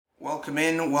Welcome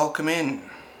in, welcome in.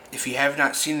 If you have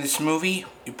not seen this movie,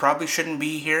 you probably shouldn't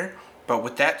be here, but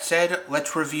with that said,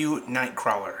 let's review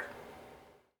Nightcrawler.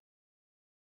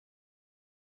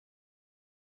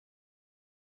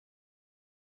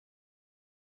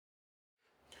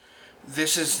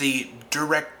 This is the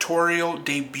directorial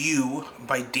debut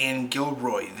by Dan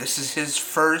Gilroy. This is his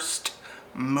first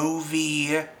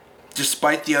movie.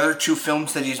 Despite the other two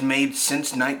films that he's made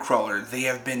since Nightcrawler, they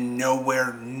have been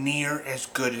nowhere near as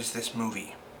good as this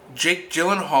movie. Jake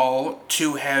Gyllenhaal,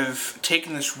 to have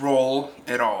taken this role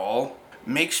at all,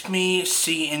 makes me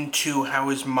see into how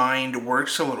his mind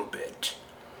works a little bit.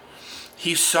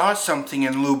 He saw something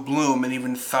in Lou Bloom and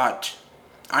even thought,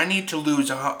 I need to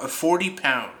lose 40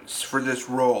 pounds for this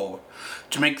role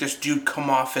to make this dude come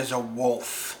off as a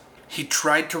wolf. He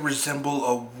tried to resemble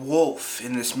a wolf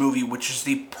in this movie, which is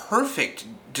the perfect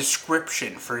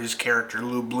description for his character,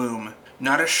 Lou Bloom.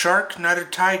 Not a shark, not a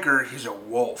tiger, he's a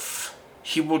wolf.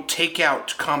 He will take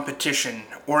out competition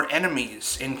or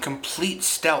enemies in complete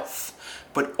stealth,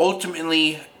 but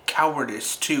ultimately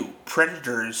cowardice too.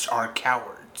 Predators are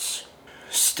cowards.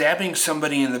 Stabbing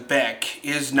somebody in the back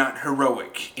is not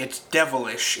heroic, it's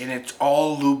devilish, and it's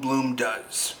all Lou Bloom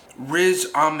does. Riz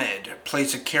Ahmed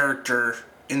plays a character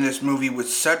in this movie with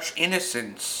such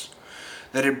innocence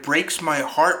that it breaks my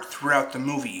heart throughout the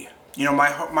movie. You know, my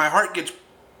heart gets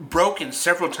broken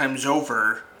several times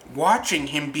over watching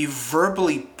him be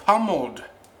verbally pummeled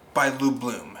by Lou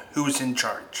Bloom, who is in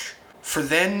charge. For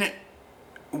then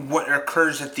what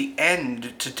occurs at the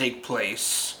end to take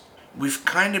place, we've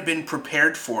kind of been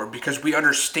prepared for because we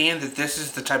understand that this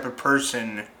is the type of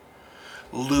person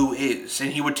Lou is,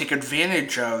 and he would take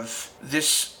advantage of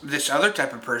this other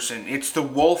type of person. It's the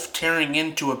wolf tearing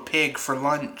into a pig for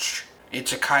lunch.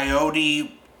 It's a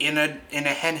coyote in a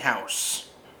hen house,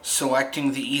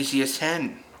 selecting the easiest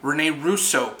hen. Renee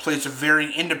Russo plays a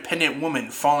very independent woman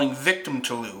falling victim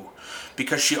to Lou,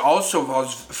 because she also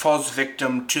falls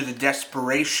victim to the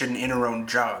desperation in her own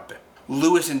job.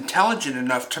 Lou is intelligent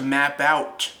enough to map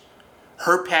out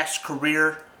her past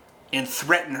career and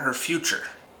threaten her future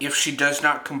if she does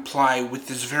not comply with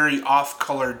his very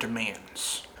off-color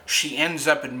demands. She ends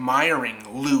up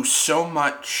admiring Lou so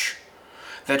much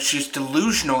that she's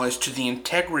delusional as to the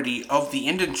integrity of the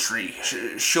industry.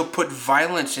 She'll put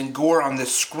violence and gore on the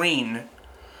screen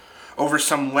over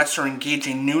some lesser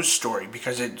engaging news story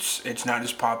because it's not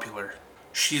as popular.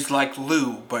 She's like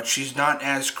Lou, but she's not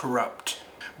as corrupt.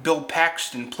 Bill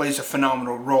Paxton plays a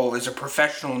phenomenal role as a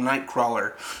professional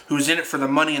Nightcrawler who's in it for the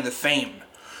money and the fame,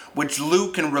 which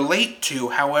Lou can relate to.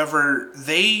 However,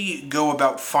 they go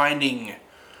about finding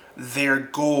their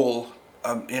goal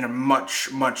in a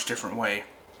much, much different way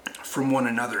from one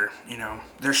another. You know,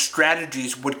 their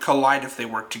strategies would collide if they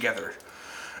worked together.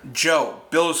 Joe,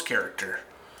 Bill's character,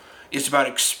 is about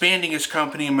expanding his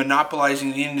company and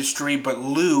monopolizing the industry, but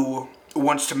Lou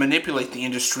wants to manipulate the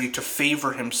industry to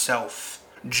favor himself.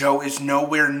 Joe is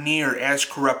nowhere near as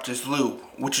corrupt as Lou,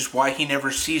 which is why he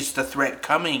never sees the threat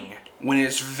coming. When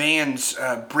his van's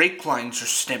brake lines are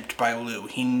snipped by Lou,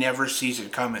 he never sees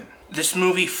it coming. This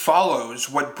movie follows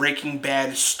what Breaking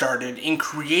Bad started in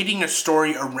creating a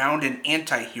story around an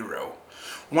anti-hero.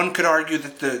 One could argue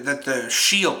that the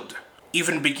Shield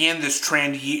even began this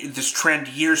trend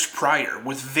years prior,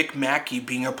 with Vic Mackey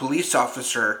being a police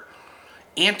officer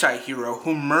anti-hero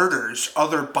who murders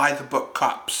other by-the-book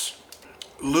cops.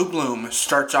 Lou Bloom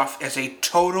starts off as a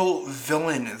total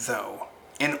villain, though,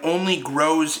 and only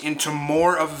grows into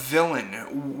more of a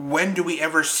villain. When do we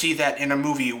ever see that in a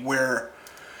movie where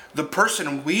the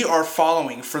person we are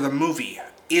following for the movie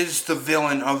is the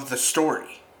villain of the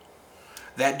story?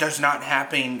 That does not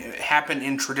happen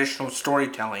in traditional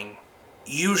storytelling.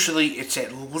 Usually it's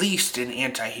at least an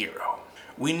anti-hero.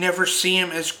 We never see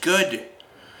him as good.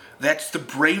 That's the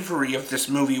bravery of this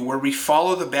movie, where we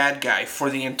follow the bad guy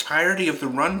for the entirety of the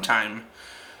runtime,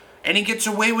 and he gets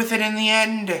away with it in the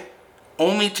end,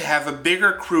 only to have a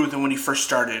bigger crew than when he first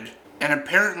started. And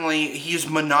apparently he's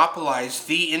monopolized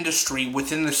the industry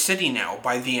within the city now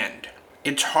by the end.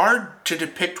 It's hard to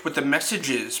depict what the message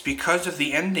is because of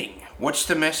the ending. What's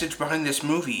the message behind this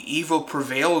movie? Evil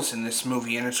prevails in this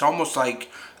movie, and it's almost like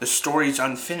the story's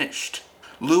unfinished.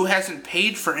 Lou hasn't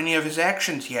paid for any of his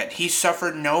actions yet. He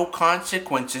suffered no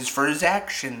consequences for his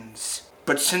actions.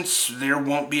 But since there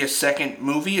won't be a second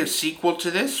movie, a sequel to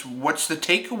this, what's the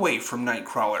takeaway from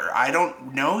Nightcrawler? I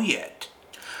don't know yet.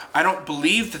 I don't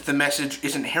believe that the message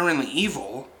is inherently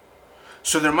evil,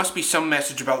 so there must be some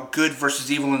message about good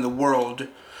versus evil in the world,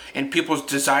 and people's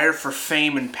desire for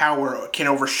fame and power can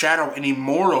overshadow any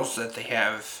morals that they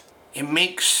have. It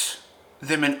makes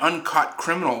them an uncaught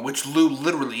criminal, which Lou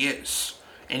literally is.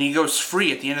 and he goes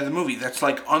free at the end of the movie. That's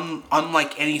like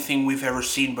unlike anything we've ever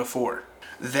seen before.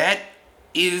 That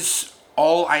is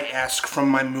all I ask from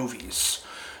my movies.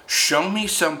 Show me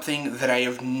something that I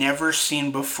have never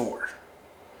seen before.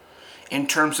 In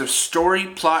terms of story,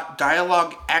 plot,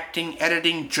 dialogue, acting,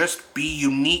 editing, just be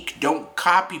unique. Don't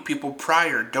copy people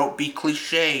prior. Don't be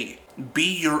cliche.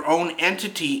 Be your own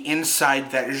entity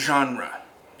inside that genre.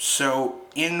 So,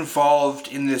 involved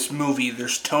in this movie,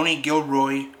 there's Tony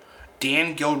Gilroy,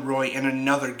 Dan Gilroy, and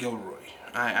another Gilroy.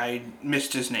 I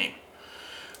missed his name.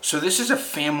 So this is a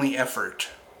family effort.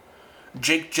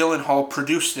 Jake Gyllenhaal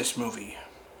produced this movie.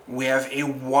 We have a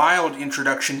wild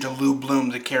introduction to Lou Bloom,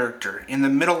 the character, in the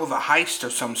middle of a heist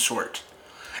of some sort.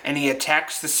 And he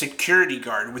attacks the security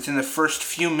guard within the first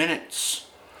few minutes.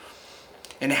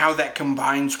 And how that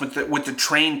combines with the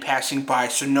train passing by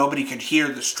so nobody could hear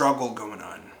the struggle going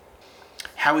on.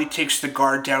 How he takes the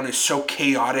guard down is so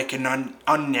chaotic and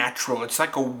unnatural. It's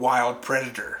like a wild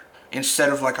predator instead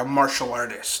of like a martial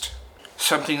artist.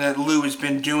 Something that Lou has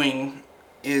been doing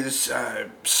is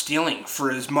stealing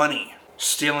for his money.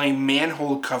 Stealing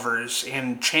manhole covers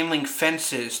and chain link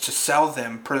fences to sell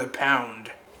them per the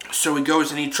pound. So he goes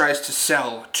and he tries to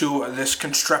sell to this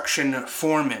construction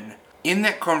foreman. In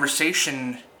that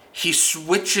conversation, he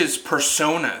switches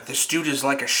persona. This dude is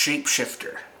like a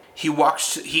shapeshifter.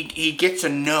 He gets a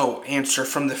no answer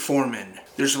from the foreman.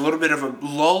 There's a little bit of a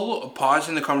lull, a pause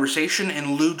in the conversation,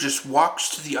 and Lou just walks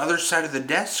to the other side of the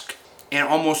desk, and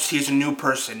almost he's a new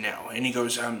person now. And he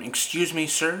goes, excuse me,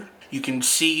 sir? You can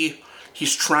see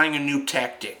he's trying a new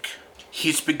tactic.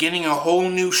 He's beginning a whole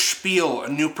new spiel, a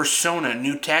new persona, a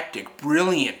new tactic.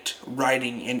 Brilliant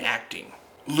writing and acting.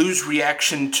 Lou's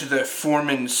reaction to the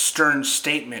foreman's stern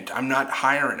statement, I'm not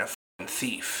hiring a f***ing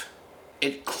thief.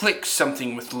 It clicks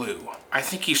something with Lou. I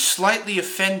think he's slightly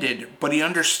offended, but he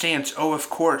understands, oh, of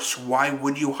course, why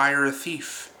would you hire a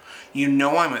thief? You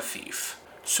know I'm a thief.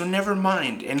 So never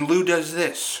mind. And Lou does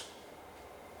this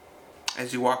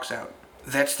as he walks out.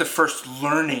 That's the first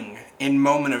learning and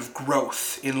moment of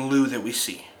growth in Lou that we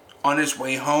see. On his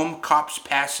way home, cops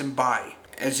pass him by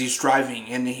as he's driving,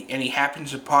 and he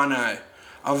happens upon a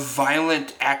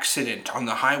violent accident on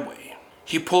the highway.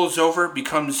 He pulls over,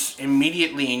 becomes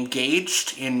immediately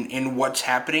engaged in what's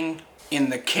happening, in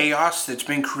the chaos that's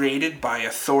been created by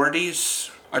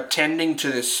authorities attending to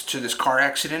this car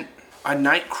accident. A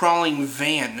night-crawling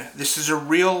van. This is a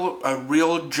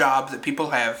real job that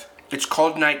people have. It's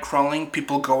called night crawling.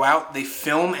 People go out, they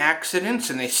film accidents,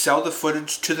 and they sell the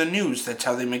footage to the news. That's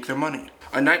how they make their money.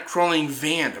 A night-crawling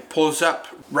van pulls up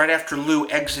right after Lou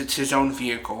exits his own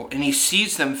vehicle, and he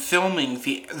sees them filming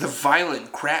the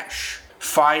violent crash.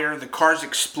 Fire, the car's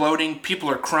exploding, people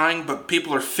are crying, but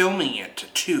people are filming it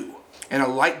too. And a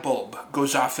light bulb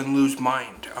goes off in Lou's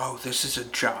mind. Oh, this is a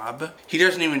job? He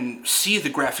doesn't even see the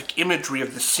graphic imagery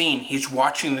of the scene. He's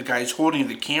watching the guys holding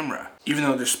the camera. Even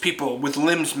though there's people with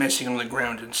limbs missing on the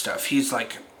ground and stuff, he's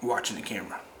like watching the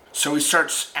camera. So he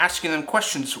starts asking them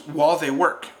questions while they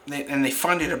work, and they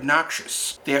find it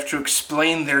obnoxious. They have to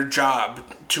explain their job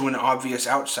to an obvious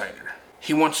outsider.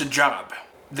 He wants a job.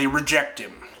 They reject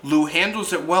him. Lou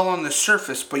handles it well on the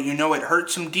surface, but you know it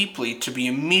hurts him deeply to be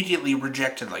immediately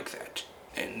rejected like that.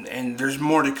 And there's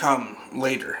more to come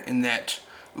later in that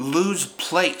Lou's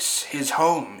place, his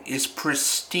home, is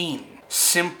pristine,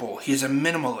 simple. He's a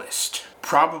minimalist,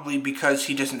 probably because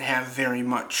he doesn't have very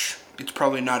much. It's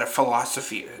probably not a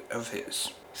philosophy of his.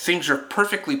 Things are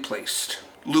perfectly placed.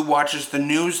 Lou watches the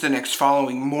news the next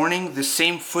following morning. The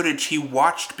same footage he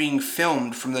watched being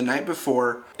filmed from the night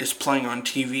before is playing on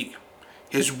TV.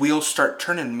 His wheels start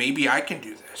turning. Maybe I can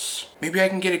do this. Maybe I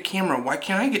can get a camera. Why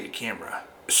can't I get a camera?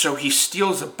 So he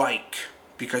steals a bike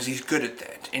because he's good at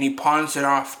that. And he pawns it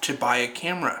off to buy a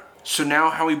camera. So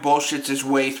now how he bullshits his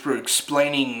way through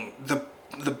explaining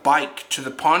the bike to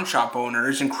the pawn shop owner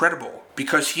is incredible.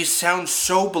 Because he sounds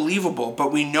so believable,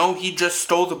 but we know he just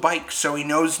stole the bike, so he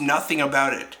knows nothing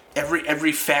about it.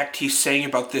 Every fact he's saying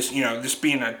about this, this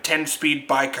being a 10-speed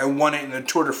bike, I won it in the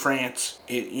Tour de France.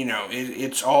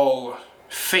 It's all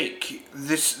fake.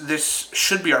 This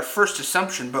should be our first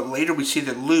assumption, but later we see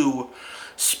that Lou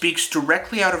speaks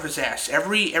directly out of his ass.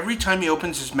 Every time he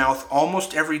opens his mouth,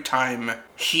 almost every time,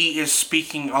 he is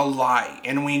speaking a lie.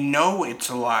 And we know it's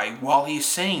a lie while he's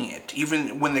saying it,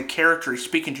 even when the character he's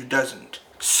speaking to doesn't.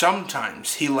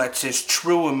 Sometimes he lets his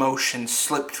true emotions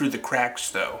slip through the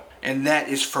cracks, though. And that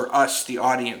is for us, the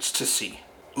audience, to see.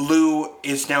 Lou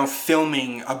is now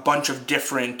filming a bunch of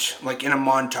different, like in a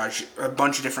montage, a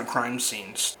bunch of different crime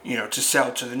scenes, to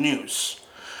sell to the news.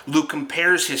 Lou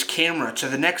compares his camera to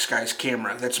the next guy's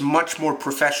camera that's much more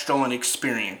professional and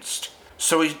experienced.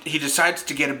 So he decides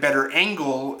to get a better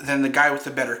angle than the guy with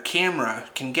the better camera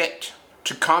can get,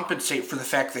 to compensate for the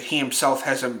fact that he himself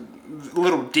has a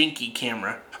little dinky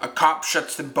camera. A cop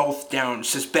shuts them both down,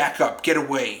 says, "Back up, get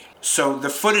away." So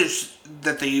the footage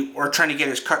that they are trying to get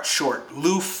is cut short.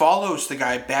 Lou follows the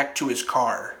guy back to his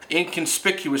car.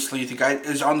 Inconspicuously, the guy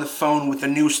is on the phone with the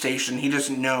news station. He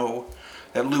doesn't know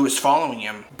that Lou is following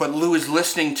him. But Lou is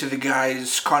listening to the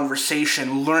guy's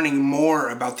conversation, learning more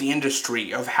about the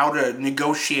industry, of how to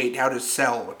negotiate, how to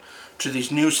sell to these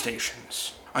news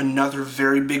stations. Another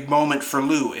very big moment for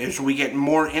Lou as we get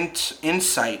more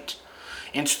insight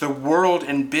into the world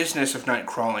and business of night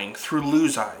crawling through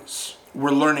Lou's eyes.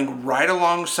 We're learning right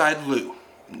alongside Lou.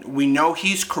 We know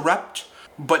he's corrupt,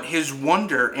 but his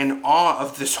wonder and awe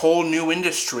of this whole new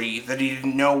industry that he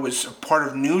didn't know was a part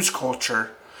of news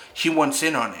culture, he wants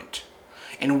in on it.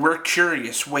 And we're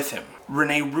curious with him.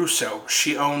 Renee Russo,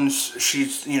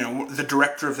 she's the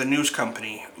director of the news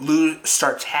company. Lou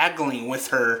starts haggling with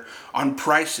her on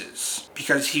prices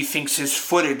because he thinks his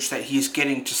footage that he's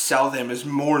getting to sell them is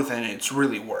more than it's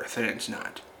really worth, and it's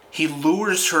not. He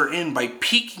lures her in by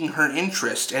piquing her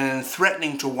interest and then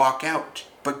threatening to walk out.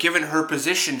 But given her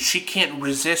position, she can't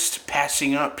resist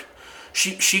passing up.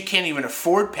 She can't even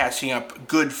afford passing up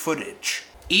good footage.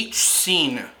 Each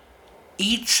scene,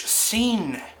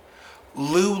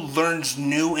 Lou learns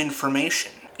new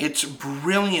information. It's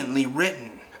brilliantly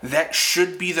written. That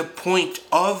should be the point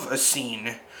of a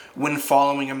scene when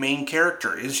following a main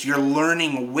character, is you're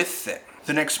learning with them.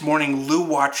 The next morning, Lou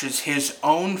watches his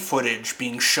own footage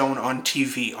being shown on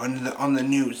TV, on the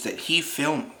news that he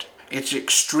filmed. It's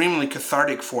extremely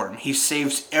cathartic for him. He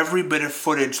saves every bit of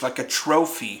footage like a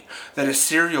trophy that a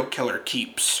serial killer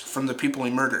keeps from the people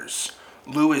he murders.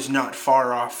 Lou is not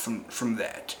far off from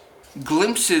that.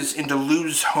 Glimpses into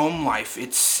Lou's home life.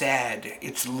 It's sad,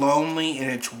 it's lonely, and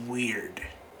it's weird.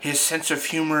 His sense of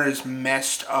humor is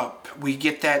messed up. We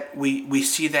get that, we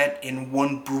see that in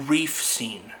one brief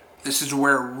scene. This is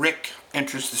where Rick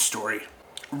enters the story.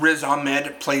 Riz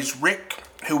Ahmed plays Rick,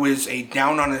 who is a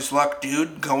down-on-his-luck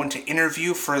dude going to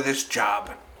interview for this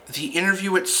job. The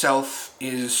interview itself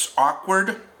is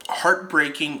awkward,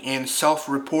 heartbreaking, and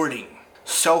self-reporting.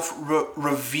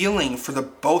 Self-revealing for the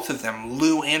both of them,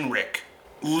 Lou and Rick.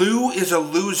 Lou is a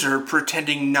loser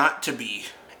pretending not to be,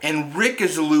 and Rick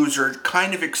is a loser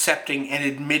kind of accepting and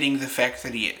admitting the fact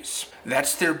that he is.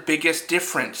 That's their biggest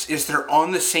difference, is they're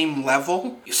on the same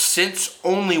level. Since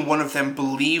only one of them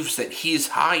believes that he's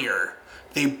higher,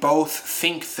 they both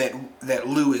think that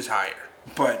Lou is higher.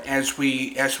 But as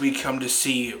we come to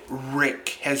see,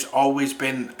 Rick has always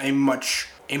been a much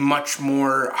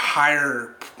more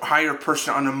higher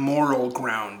person on a moral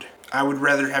ground. I would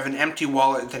rather have an empty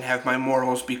wallet than have my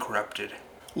morals be corrupted.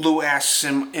 Lou asks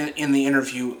him in the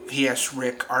interview, he asks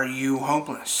Rick, "Are you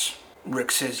homeless?"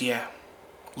 Rick says, "Yeah."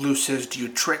 Lou says, "Do you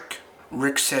trick?"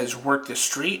 Rick says, "Work the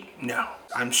street?" "No,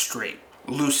 I'm straight."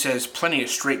 Lou says, "Plenty of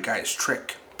straight guys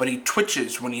trick." But he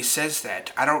twitches when he says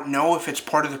that. I don't know if it's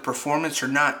part of the performance or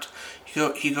not.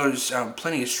 He goes,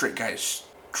 "Plenty of straight guys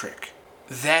trick."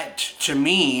 That, to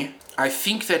me, I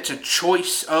think that's a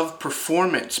choice of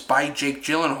performance by Jake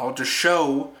Gyllenhaal to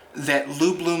show that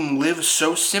Lou Bloom lives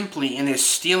so simply and is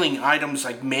stealing items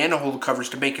like manhole covers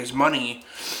to make his money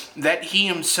that he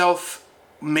himself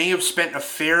may have spent a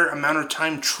fair amount of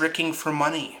time tricking for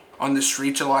money on the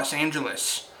streets of Los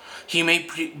Angeles. He may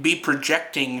be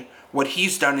projecting what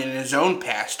he's done in his own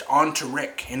past onto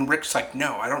Rick, and Rick's like,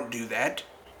 "No, I don't do that."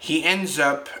 He ends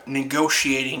up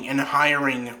negotiating and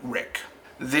hiring Rick.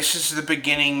 This is the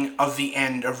beginning of the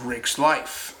end of Rick's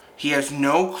life. He has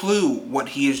no clue what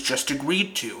he has just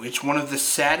agreed to. It's one of the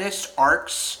saddest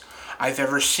arcs I've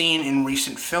ever seen in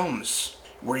recent films,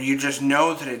 where you just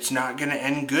know that it's not going to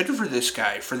end good for this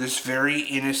guy, for this very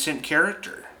innocent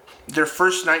character. Their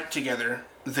first night together,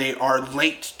 they are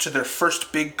late to their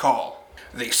first big call.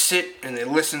 They sit and they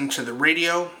listen to the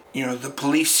radio, the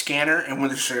police scanner, and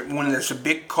when there's a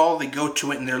big call, they go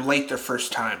to it and they're late their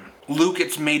first time. Lou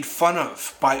gets made fun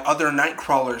of by other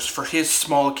Nightcrawlers for his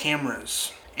small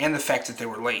cameras and the fact that they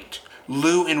were late.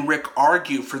 Lou and Rick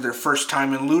argue for their first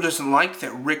time, and Lou doesn't like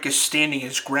that Rick is standing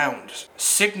his ground,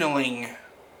 signaling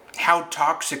how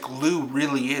toxic Lou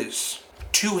really is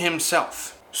to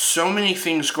himself. So many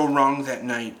things go wrong that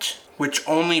night, which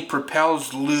only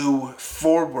propels Lou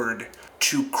forward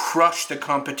to crush the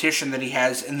competition that he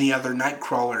has in the other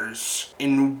Nightcrawlers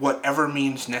in whatever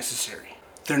means necessary.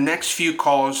 Their next few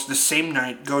calls the same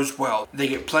night goes well. They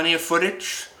get plenty of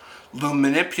footage. Lou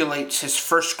manipulates his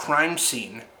first crime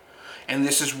scene, and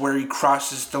this is where he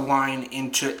crosses the line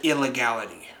into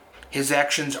illegality. His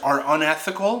actions are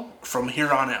unethical from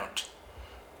here on out,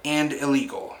 and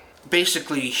illegal.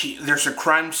 Basically, there's a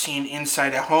crime scene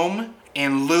inside a home,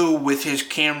 and Lou, with his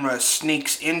camera,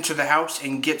 sneaks into the house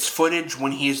and gets footage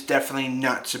when he is definitely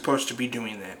not supposed to be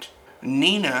doing that.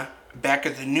 Nina, back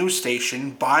at the news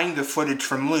station, buying the footage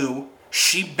from Lou,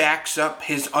 she backs up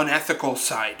his unethical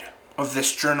side of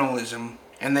this journalism,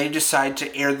 and they decide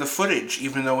to air the footage,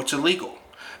 even though it's illegal.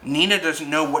 Nina doesn't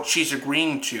know what she's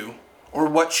agreeing to, or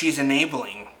what she's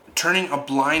enabling. Turning a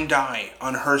blind eye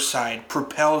on her side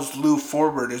propels Lou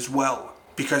forward as well.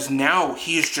 Because now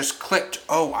he has just clicked,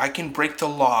 oh, I can break the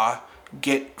law,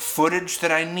 get footage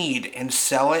that I need, and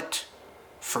sell it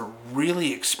for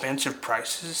really expensive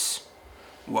prices.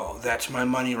 Well, that's my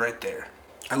money right there.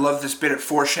 I love this bit of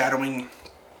foreshadowing.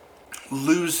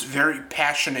 Lou's very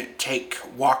passionate take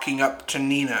walking up to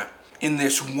Nina. In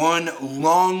this one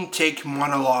long take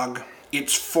monologue,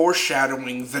 it's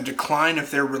foreshadowing the decline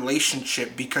of their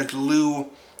relationship because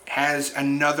Lou has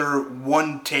another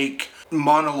one take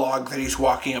monologue that he's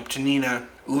walking up to Nina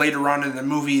later on in the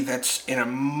movie that's in a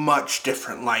much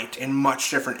different light and much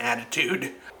different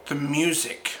attitude. The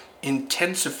music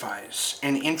intensifies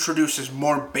and introduces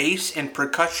more bass and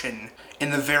percussion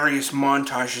in the various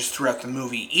montages throughout the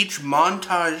movie. Each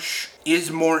montage is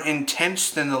more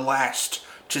intense than the last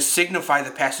to signify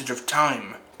the passage of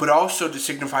time, but also to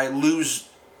signify Lou's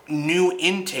new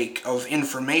intake of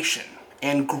information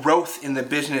and growth in the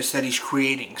business that he's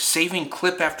creating, saving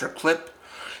clip after clip,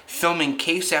 filming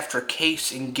case after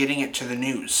case, and getting it to the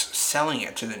news, selling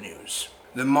it to the news.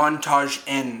 The montage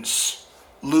ends.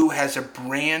 Lou has a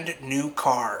brand new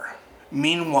car.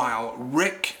 Meanwhile,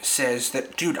 Rick says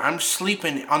that, dude, I'm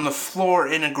sleeping on the floor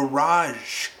in a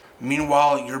garage.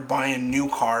 Meanwhile, you're buying new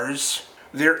cars.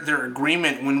 Their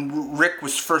agreement when Rick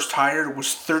was first hired was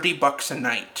 $30 a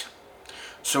night.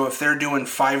 So if they're doing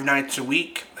 5 nights a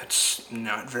week, that's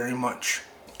not very much.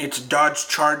 It's Dodge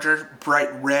Charger,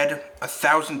 bright red,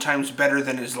 1,000 times better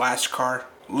than his last car.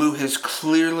 Lou has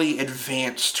clearly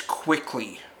advanced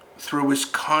quickly through his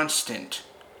consistent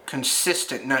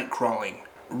night crawling.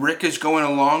 Rick is going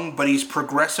along, but he's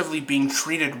progressively being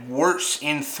treated worse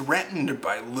and threatened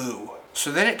by Lou.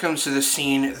 So then it comes to the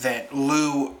scene that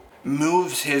Lou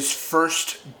moves his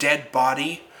first dead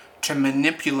body to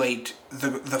manipulate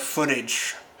the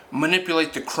footage,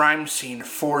 manipulate the crime scene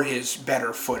for his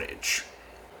better footage.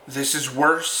 This is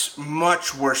worse,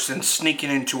 much worse than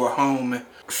sneaking into a home,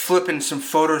 flipping some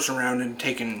photos around and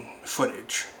taking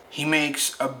footage. He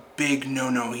makes a big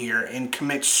no-no here and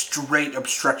commits straight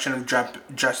obstruction of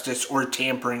justice or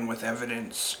tampering with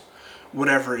evidence,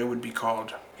 whatever it would be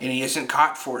called. And he isn't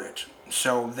caught for it.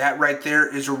 So that right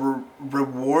there is a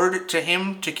reward to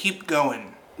him to keep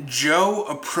going. Joe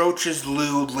approaches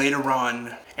Lou later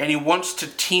on, and he wants to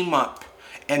team up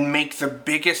and make the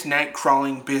biggest night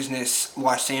crawling business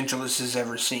Los Angeles has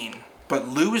ever seen. But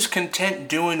Lou is content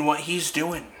doing what he's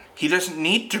doing. He doesn't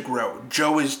need to grow.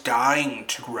 Joe is dying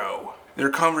to grow. Their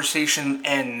conversation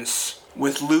ends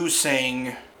with Lou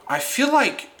saying, I feel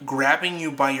like grabbing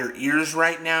you by your ears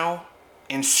right now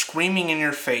and screaming in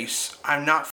your face, I'm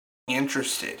not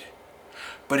interested.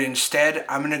 But instead,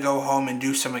 I'm going to go home and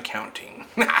do some accounting.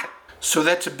 So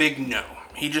that's a big no.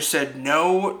 He just said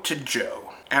no to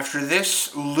Joe. After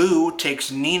this, Lou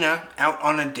takes Nina out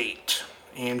on a date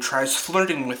and tries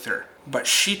flirting with her. But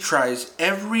she tries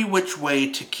every which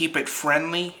way to keep it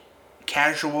friendly,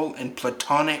 casual, and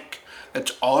platonic.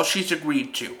 That's all she's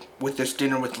agreed to with this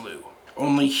dinner with Lou.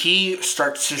 Only he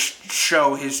starts to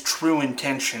show his true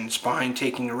intentions behind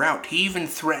taking her out. He even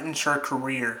threatens her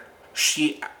career.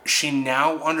 She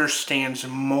now understands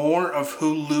more of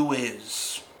who Lou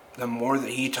is. The more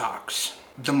that he talks,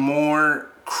 the more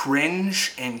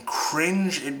cringe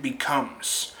it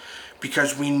becomes.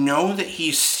 Because we know that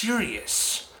he's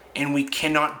serious. And we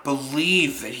cannot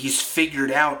believe that he's figured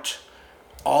out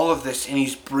all of this and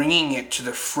he's bringing it to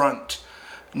the front.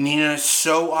 Nina is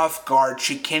so off guard,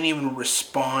 she can't even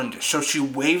respond. So she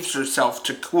waves herself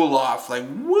to cool off, like,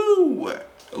 woo!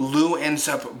 Lou ends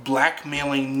up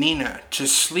blackmailing Nina to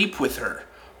sleep with her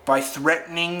by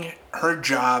threatening her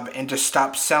job and to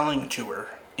stop selling to her.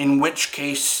 In which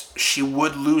case, she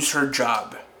would lose her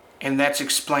job. And that's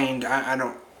explained. I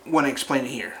don't want to explain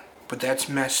it here. But that's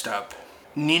messed up.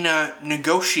 Nina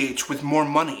negotiates with more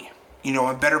money,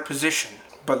 a better position.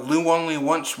 But Lou only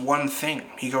wants one thing.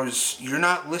 He goes, you're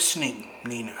not listening,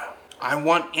 Nina. I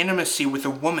want intimacy with a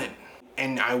woman,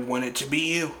 and I want it to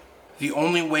be you. The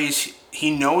only ways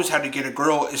he knows how to get a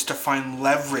girl is to find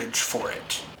leverage for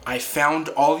it. I found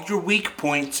all your weak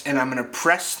points, and I'm going to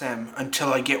press them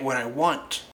until I get what I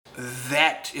want.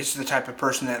 That is the type of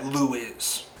person that Lou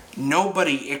is.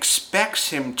 Nobody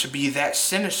expects him to be that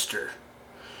sinister.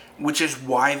 Which is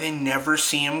why they never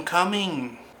see him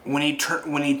coming. when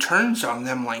he turns on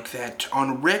them like that,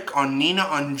 on Rick, on Nina,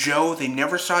 on Joe, they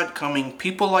never saw it coming.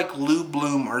 People like Lou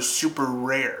Bloom are super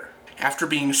rare. After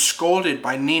being scolded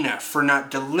by Nina for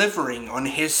not delivering on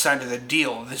his side of the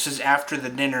deal, this is after the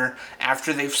dinner,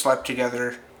 after they've slept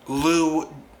together,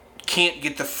 Lou can't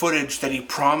get the footage that he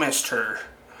promised her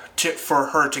for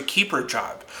her to keep her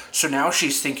job. So now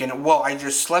she's thinking, well, I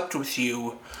just slept with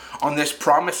you on this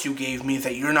promise you gave me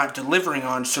that you're not delivering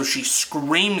on, so she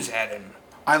screams at him.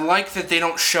 I like that they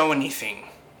don't show anything.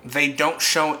 They don't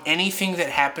show anything that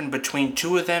happened between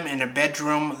two of them in a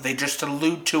bedroom. They just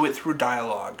allude to it through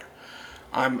dialogue.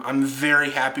 I'm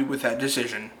very happy with that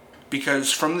decision,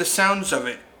 because from the sounds of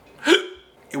it,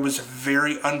 it was a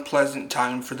very unpleasant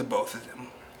time for the both of them.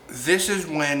 This is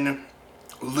when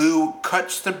Lou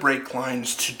cuts the brake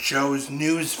lines to Joe's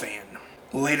news van.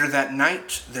 Later that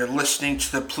night, they're listening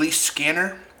to the police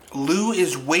scanner. Lou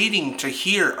is waiting to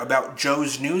hear about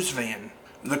Joe's news van.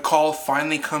 The call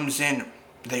finally comes in.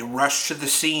 They rush to the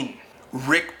scene.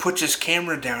 Rick puts his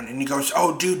camera down and he goes,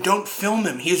 "Oh, dude, don't film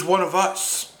him. He's one of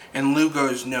us." And Lou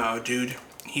goes, "No, dude,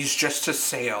 he's just a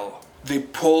sale." They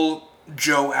pull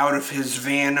Joe out of his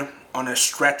van on a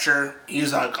stretcher.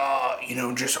 He's like,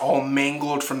 just all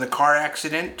mangled from the car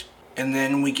accident. And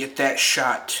then we get that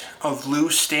shot of Lou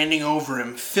standing over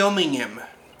him, filming him.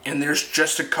 And there's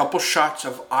just a couple shots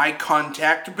of eye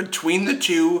contact between the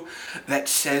two that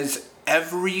says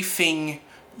everything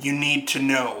you need to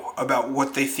know about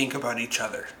what they think about each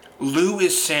other. Lou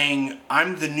is saying,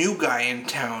 "I'm the new guy in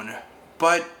town,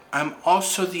 but I'm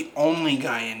also the only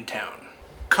guy in town."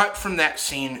 Cut from that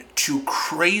scene to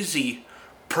crazy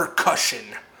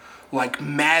percussion, like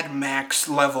Mad Max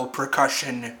level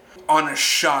percussion on a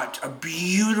shot,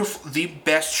 the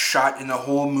best shot in the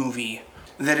whole movie.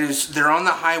 That is, they're on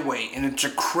the highway and it's a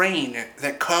crane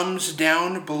that comes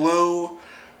down below,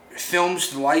 films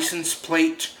the license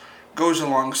plate, goes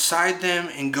alongside them,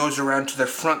 and goes around to the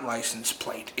front license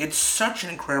plate. It's such an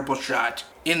incredible shot.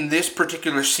 In this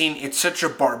particular scene, it's such a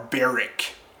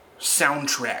barbaric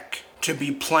soundtrack to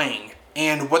be playing.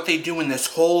 And what they do in this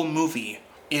whole movie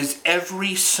is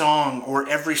every song or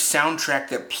every soundtrack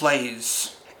that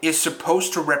plays is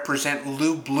supposed to represent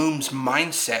Lou Bloom's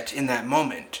mindset in that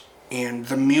moment. And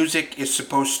the music is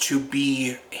supposed to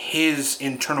be his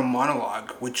internal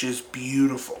monologue, which is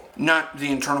beautiful. Not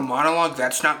the internal monologue,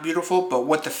 that's not beautiful, but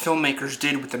what the filmmakers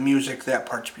did with the music, that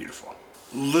part's beautiful.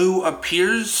 Lou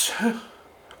appears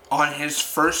on his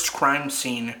first crime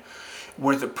scene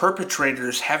where the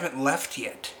perpetrators haven't left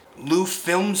yet. Lou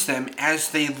films them as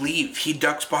they leave. He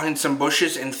ducks behind some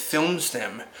bushes and films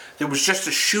them. There was just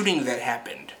a shooting that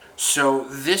happened. So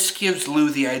this gives Lou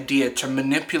the idea to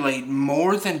manipulate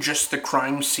more than just the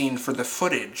crime scene for the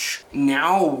footage.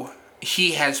 Now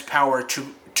he has power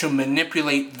to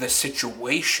manipulate the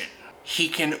situation. He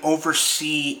can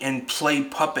oversee and play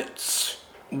puppets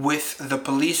with the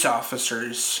police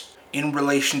officers in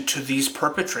relation to these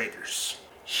perpetrators.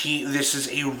 This is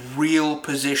a real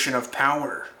position of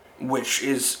power, which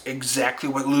is exactly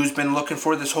what Lou's been looking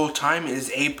for this whole time,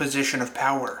 is a position of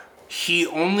power. He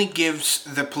only gives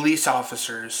the police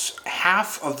officers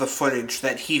half of the footage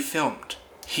that he filmed.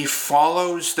 He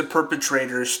follows the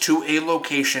perpetrators to a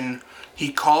location.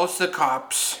 He calls the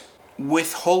cops,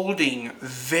 withholding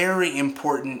very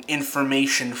important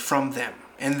information from them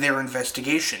and their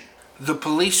investigation. The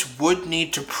police would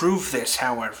need to prove this,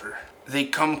 however. They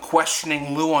come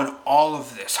questioning Lou on all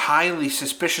of this, highly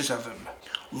suspicious of him.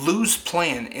 Lou's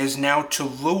plan is now to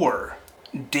lure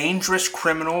dangerous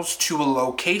criminals to a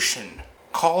location,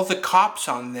 call the cops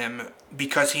on them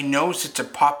because he knows it's a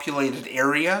populated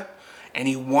area and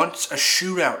he wants a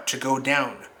shootout to go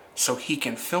down so he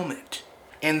can film it.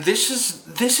 And this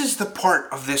is the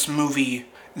part of this movie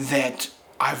that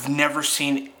I've never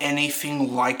seen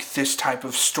anything like this type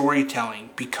of storytelling,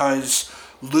 because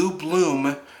Lou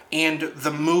Bloom and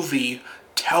the movie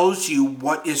tells you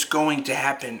what is going to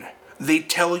happen. They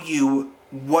tell you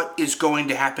what is going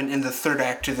to happen in the third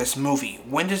act of this movie.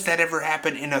 When does that ever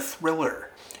happen in a thriller?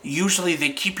 Usually they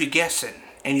keep you guessing,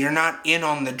 and you're not in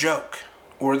on the joke,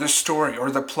 or the story,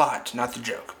 or the plot, not the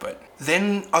joke, but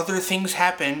then other things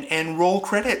happen and roll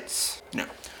credits. No.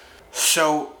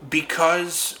 So,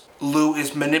 because Lou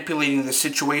is manipulating the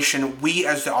situation, we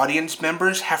as the audience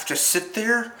members have to sit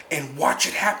there and watch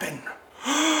it happen.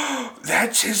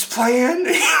 That's his plan?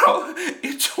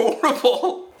 It's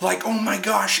horrible. Like, oh my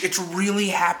gosh, it's really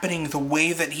happening the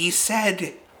way that he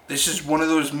said. This is one of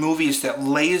those movies that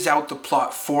lays out the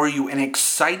plot for you and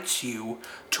excites you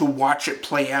to watch it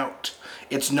play out.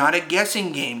 It's not a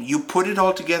guessing game. You put it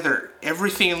all together,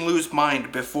 everything in Lou's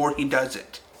mind before he does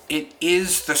it. it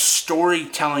is the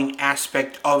storytelling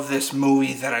aspect of this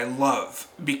movie that I love,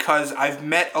 because I've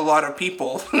met a lot of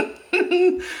people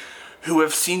who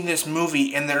have seen this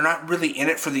movie and they're not really in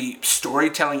it for the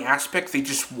storytelling aspect, they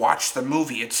just watch the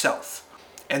movie itself.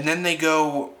 And then they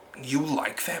go, "You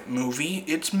like that movie?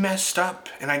 It's messed up."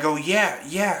 And I go, yeah,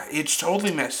 it's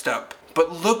totally messed up.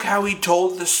 But look how he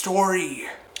told the story.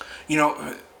 You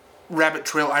know, rabbit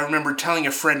trail, I remember telling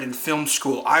a friend in film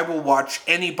school, I will watch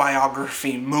any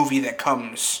biography movie that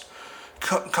comes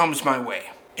my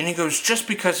way. And he goes, "Just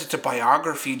because it's a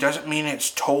biography doesn't mean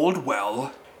it's told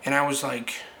well." And I was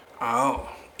like, oh,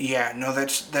 yeah, no,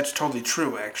 that's totally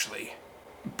true, actually.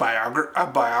 A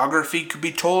biography could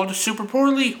be told super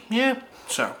poorly, yeah.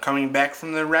 So, coming back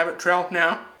from the rabbit trail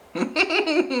now.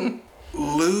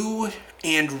 Lou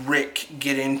and Rick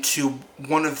get into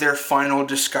one of their final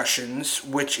discussions,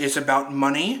 which is about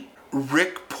money.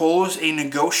 Rick pulls a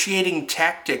negotiating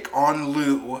tactic on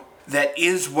Lou that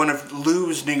is one of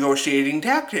Lou's negotiating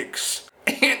tactics.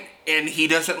 And he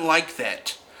doesn't like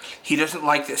that. He doesn't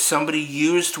like that somebody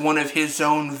used one of his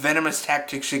own venomous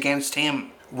tactics against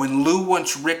him. When Lou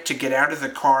wants Rick to get out of the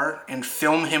car and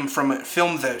film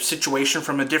the situation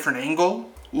from a different angle,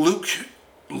 Rick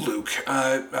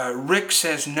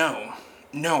says, no,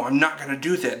 I'm not going to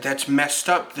do that. That's messed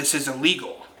up. This is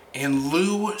illegal. And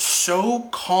Lou so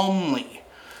calmly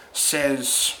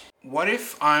says, "What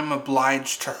if I'm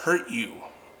obliged to hurt you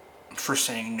for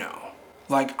saying no?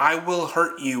 Like, I will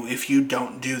hurt you if you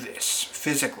don't do this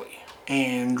physically."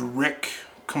 And Rick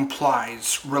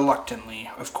complies reluctantly,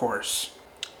 of course.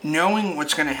 Knowing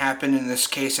what's going to happen in this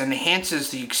case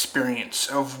enhances the experience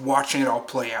of watching it all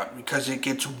play out, because it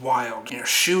gets wild. You know,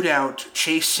 shootout,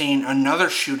 chase scene, another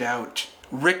shootout.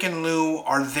 Rick and Lou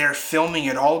are there filming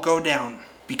it all go down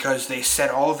because they set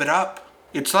all of it up.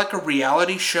 It's like a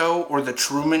reality show or the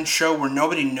Truman Show where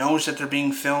nobody knows that they're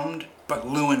being filmed, but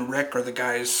Lou and Rick are the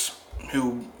guys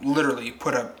who literally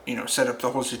set up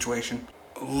the whole situation.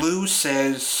 Lou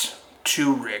says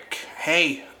to Rick,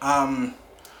 "Hey,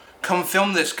 come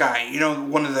film this guy." You know,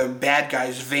 one of the bad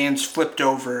guys' vans flipped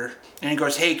over, and he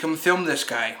goes, "Hey, come film this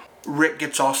guy." Rick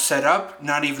gets all set up,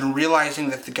 not even realizing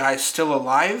that the guy's still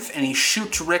alive, and he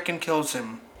shoots Rick and kills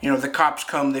him. You know, the cops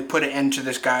come, they put an end to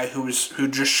this guy who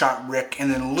just shot Rick,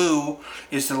 and then Lou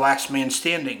is the last man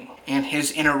standing. And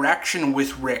his interaction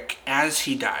with Rick as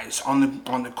he dies on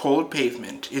the cold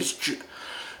pavement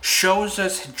shows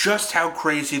us just how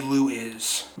crazy Lou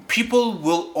is. People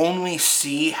will only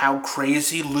see how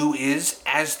crazy Lou is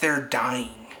as they're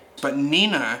dying. But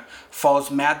Nina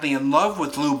falls madly in love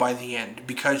with Lou by the end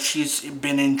because she's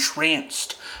been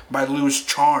entranced by Lou's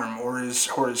charm or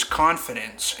his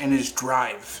confidence and his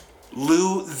drive.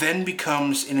 Lou then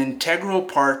becomes an integral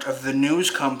part of the news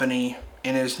company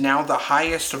and is now the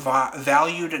highest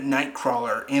valued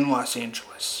Nightcrawler in Los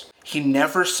Angeles. He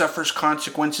never suffers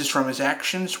consequences from his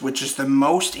actions, which is the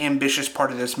most ambitious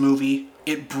part of this movie.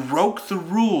 It broke the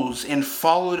rules and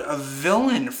followed a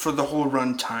villain for the whole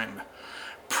runtime,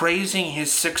 praising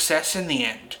his success in the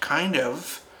end, kind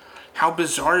of. How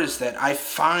bizarre is that? I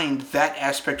find that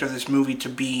aspect of this movie to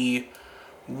be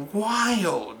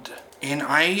wild. And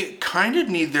I kind of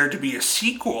need there to be a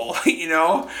sequel,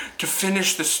 to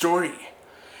finish the story.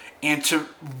 And to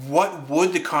what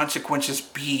would the consequences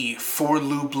be for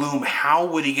Lou Bloom? How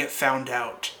would he get found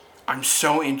out? I'm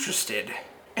so interested.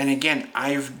 And again,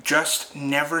 I've just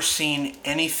never seen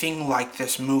anything like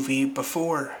this movie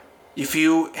before. If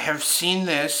you have seen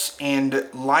this and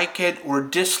like it or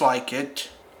dislike it,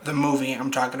 the movie I'm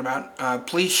talking about,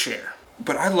 please share.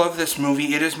 But I love this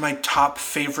movie. It is my top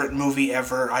favorite movie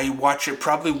ever. I watch it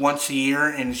probably once a year,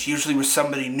 and it's usually with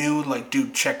somebody new, like,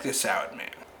 dude, check this out, man.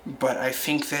 But I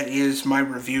think that is my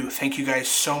review. Thank you guys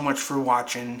so much for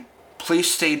watching.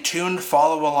 Please stay tuned,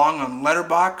 follow along on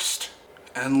Letterboxd,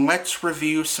 and let's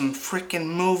review some freaking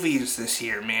movies this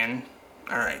year, man.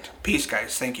 Alright, peace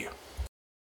guys, thank you.